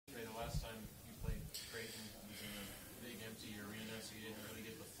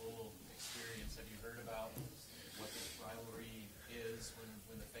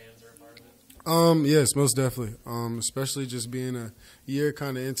Yes, most definitely. Especially just being a year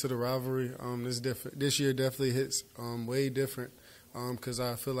kind of into the rivalry. This year definitely hits way different because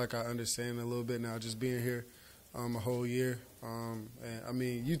I feel like I understand a little bit now just being here a whole year. And I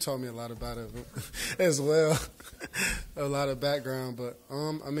mean, you taught me a lot about it as well, a lot of background. But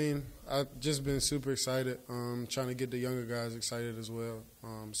I mean, I've just been super excited, trying to get the younger guys excited as well.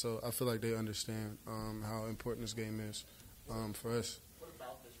 So I feel like they understand how important this game is for us. What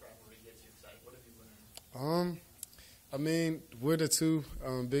about this rivalry gets you excited? What have you learned? I mean, we're the two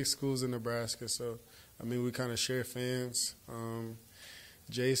big schools in Nebraska, so I mean, we kind of share fans,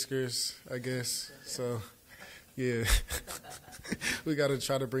 J-skers, I guess. So, yeah, we got to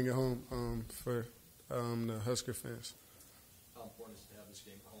try to bring it home for the Husker fans. How important is it to have this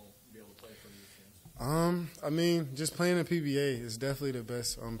game at home, be able to play for your fans? I mean, just playing in PBA is definitely the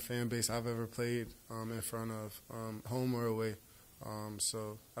best fan base I've ever played in front of, home or away.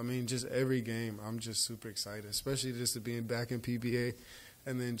 So, I mean, just every game, I'm just super excited, especially just to being back in PBA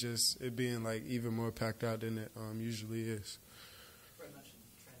and then just it being, like, even more packed out than it usually is. Fred mentioned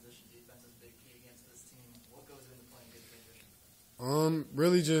transition defense is a big key against this team. What goes into playing good transition?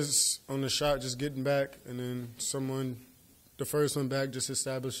 Really just on the shot, just getting back and then the first one back, just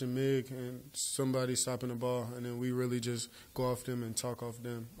establishing MIG and somebody stopping the ball, and then we really just go off them and talk off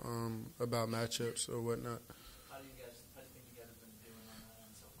them about matchups or whatnot. How do you think you guys have been doing on that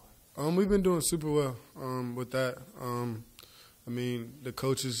end so far? We've been doing super well with that. I mean, the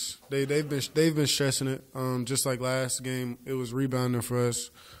coaches they've been stressing it. Just like last game, it was rebounding for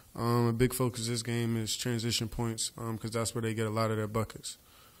us. A big focus this game is transition points because that's where they get a lot of their buckets.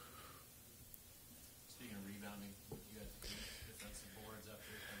 Speaking of rebounding, you got defensive boards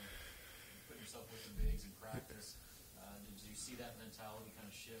after kind of putting yourself with the bigs in practice. Did you see that mentality kind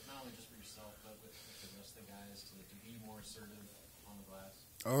of shift, not only just for yourself, but with the rest of the guys to be more assertive on the glass?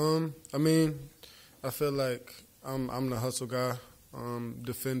 I mean, I feel like I'm the hustle guy,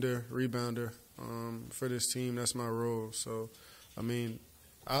 defender, rebounder for this team. That's my role. So, I mean,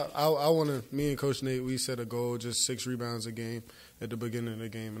 I want to. Me and Coach Nate, we set a goal, just 6 rebounds a game at the beginning of the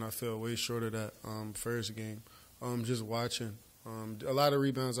game, and I fell way short of that first game. Just watching a lot of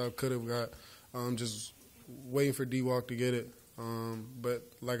rebounds I could have got, just waiting for D-Walk to get it. But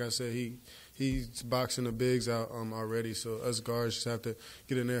like I said, he's boxing the bigs out already, so us guards just have to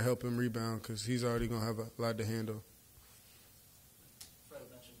get in there, help him rebound, because he's already going to have a lot to handle. Fred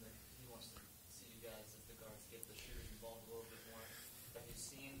mentioned that he wants to see you guys as the guards get the shooters involved a little bit more. Have you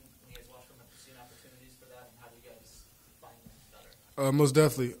seen, when you guys watch them, have you seen opportunities for that, and how do you guys find them better? Most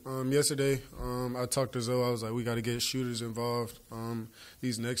definitely. Yesterday, I talked to Zoe. I was like, we got to get shooters involved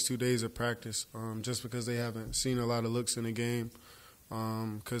these next 2 days of practice, just because they haven't seen a lot of looks in the game.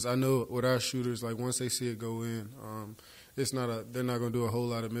 Because I know with our shooters, like once they see it go in, they're not going to do a whole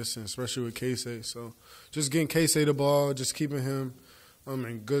lot of missing, especially with Casey. So just getting Casey the ball, just keeping him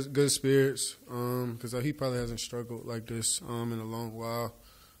in good spirits, because he probably hasn't struggled like this in a long while.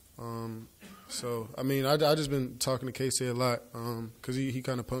 So, I mean, I just been talking to Casey a lot because he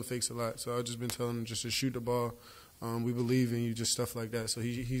kind of pump fakes a lot. So I've just been telling him just to shoot the ball. We believe in you, just stuff like that. So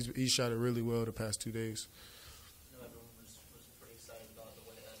he shot it really well the past 2 days. I know everyone was pretty excited about the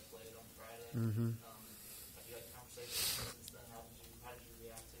way Ed played on Friday. Mm-hmm. Have you had conversations since then? How did you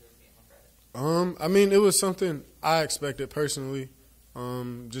react to the game on Friday? I mean, it was something I expected personally,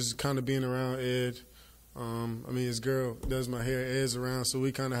 just kind of being around Ed. I mean, his girl does my hair. Ed's around, so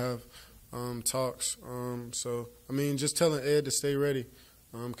we kind of have talks. So, I mean, just telling Ed to stay ready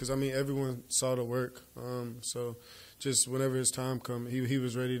because, I mean, everyone saw the work. So just whenever his time come, he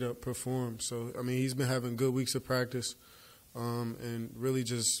was ready to perform. So, I mean, he's been having good weeks of practice and really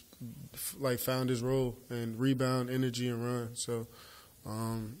just, like, found his role and rebound, energy, and run. So,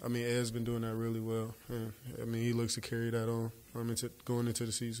 I mean, Ed's been doing that really well. And, I mean, he looks to carry that on going into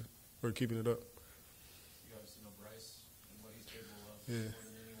the season or keeping it up. You obviously know Bryce and what he's capable of Yeah. more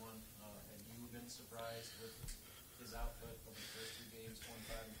than anyone. Have you been surprised with his output over the first 2 games,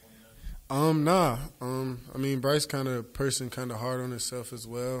 25 and 29? Nah. I mean, Bryce kind of hard on himself as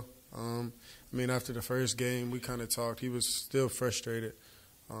well. I mean, after the first game, we kind of talked. He was still frustrated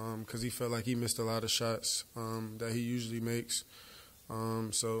because he felt like he missed a lot of shots that he usually makes.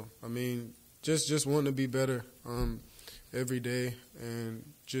 So, I mean, just wanting to be better every day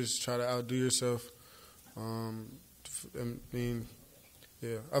and just try to outdo yourself. I mean,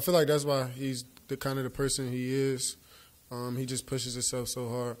 yeah, I feel like that's why he's the kind of the person he is. He just pushes himself so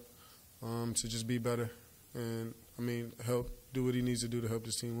hard to just be better and, I mean, do what he needs to do to help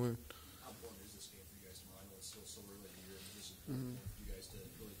his team win. How important is this game for you guys tomorrow? I know it's still so early in the year, but this is important for you guys to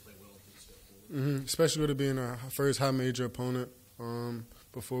really play well and take a step forward. Especially with it being our first high major opponent.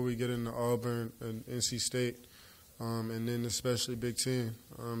 before we get into Auburn and NC State, and then especially Big Ten.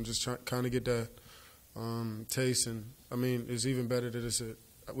 Just kind of get that taste. And, I mean, it's even better that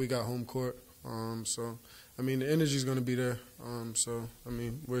we got home court. So, I mean, the energy is going to be there. So, I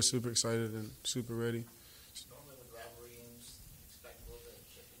mean, we're super excited and super ready. Normally with rivalry games, expect a little bit of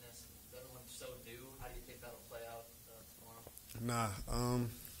shiftiness. Everyone's so new. How do you think that'll play out tomorrow?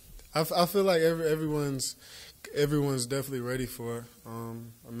 I feel like everyone's definitely ready for it.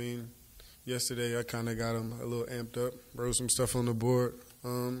 I mean, yesterday I kind of got them a little amped up, wrote some stuff on the board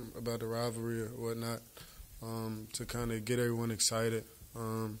about the rivalry or whatnot to kind of get everyone excited.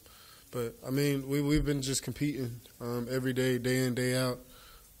 But, I mean, we've been just competing every day, day in, day out.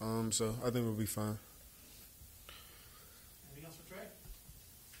 So I think we'll be fine. Anything else for Trey?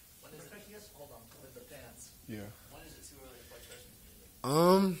 When is it? Hold on, with the fans. Yeah. When is it too early to play Christmas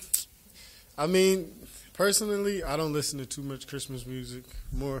music? I mean, personally, I don't listen to too much Christmas music,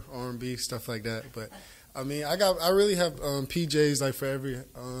 more R&B, stuff like that. But, I mean, I really have PJs like for every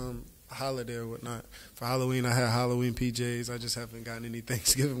holiday or whatnot. For Halloween, I had Halloween PJs. I just haven't gotten any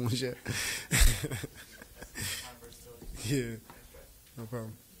Thanksgiving ones yet. Yeah, no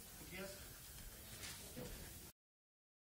problem.